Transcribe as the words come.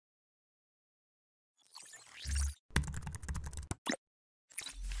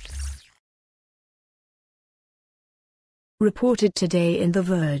reported today in The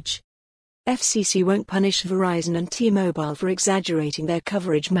Verge. FCC won't punish Verizon and T-Mobile for exaggerating their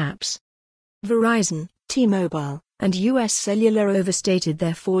coverage maps. Verizon, T-Mobile, and US Cellular overstated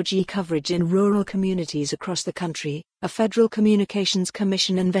their 4G coverage in rural communities across the country, a Federal Communications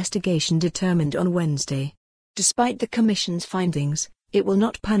Commission investigation determined on Wednesday. Despite the Commission's findings, it will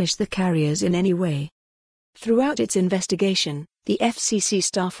not punish the carriers in any way. Throughout its investigation, the FCC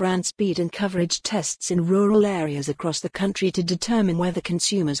staff ran speed and coverage tests in rural areas across the country to determine whether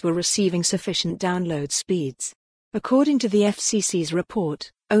consumers were receiving sufficient download speeds. According to the FCC's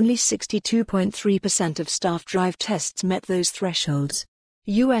report, only 62.3% of staff drive tests met those thresholds.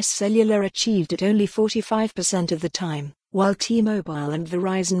 US Cellular achieved it only 45% of the time, while T-Mobile and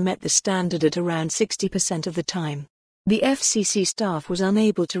Verizon met the standard at around 60% of the time. The FCC staff was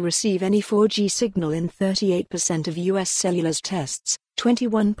unable to receive any 4G signal in 38% of US Cellular's tests,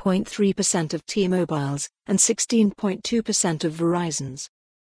 21.3% of T-Mobile's, and 16.2% of Verizon's.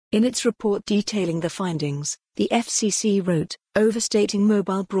 In its report detailing the findings, the FCC wrote, "Overstating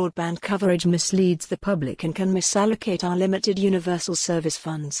mobile broadband coverage misleads the public and can misallocate our limited universal service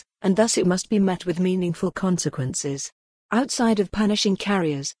funds, and thus it must be met with meaningful consequences." Outside of punishing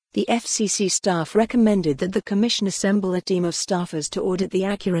carriers, the FCC staff recommended that the Commission assemble a team of staffers to audit the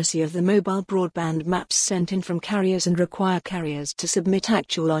accuracy of the mobile broadband maps sent in from carriers and require carriers to submit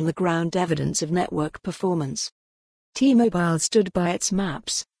actual on-the-ground evidence of network performance. T-Mobile stood by its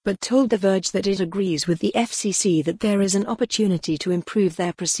maps, but told The Verge that it agrees with the FCC that there is an opportunity to improve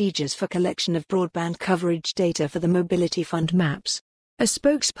their procedures for collection of broadband coverage data for the Mobility Fund maps. A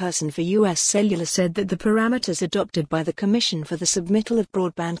spokesperson for US Cellular said that the parameters adopted by the Commission for the submittal of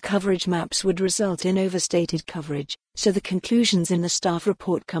broadband coverage maps would result in overstated coverage, so the conclusions in the staff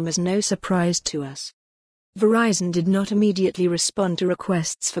report come as no surprise to us. Verizon did not immediately respond to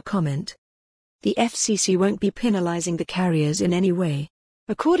requests for comment. The FCC won't be penalizing the carriers in any way.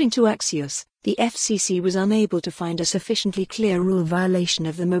 According to Axios, the FCC was unable to find a sufficiently clear rule violation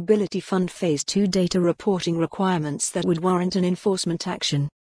of the Mobility Fund Phase 2 data reporting requirements that would warrant an enforcement action.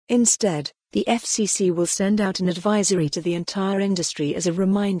 Instead, the FCC will send out an advisory to the entire industry as a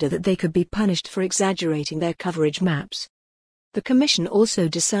reminder that they could be punished for exaggerating their coverage maps. The Commission also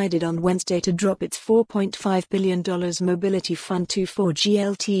decided on Wednesday to drop its $4.5 billion Mobility Fund 2 4G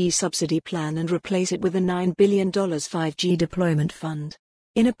LTE subsidy plan and replace it with a $9 billion 5G deployment fund.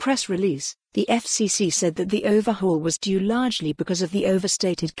 In a press release, the FCC said that the overhaul was due largely because of the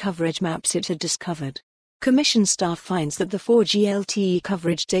overstated coverage maps it had discovered. Commission staff finds that the 4G LTE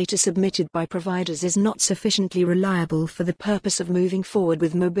coverage data submitted by providers is not sufficiently reliable for the purpose of moving forward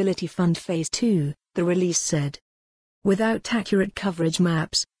with Mobility Fund Phase 2, the release said. Without accurate coverage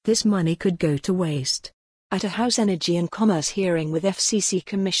maps, this money could go to waste. At a House Energy and Commerce hearing with FCC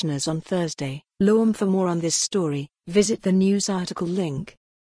commissioners on Thursday, for more on this story, visit the news article link.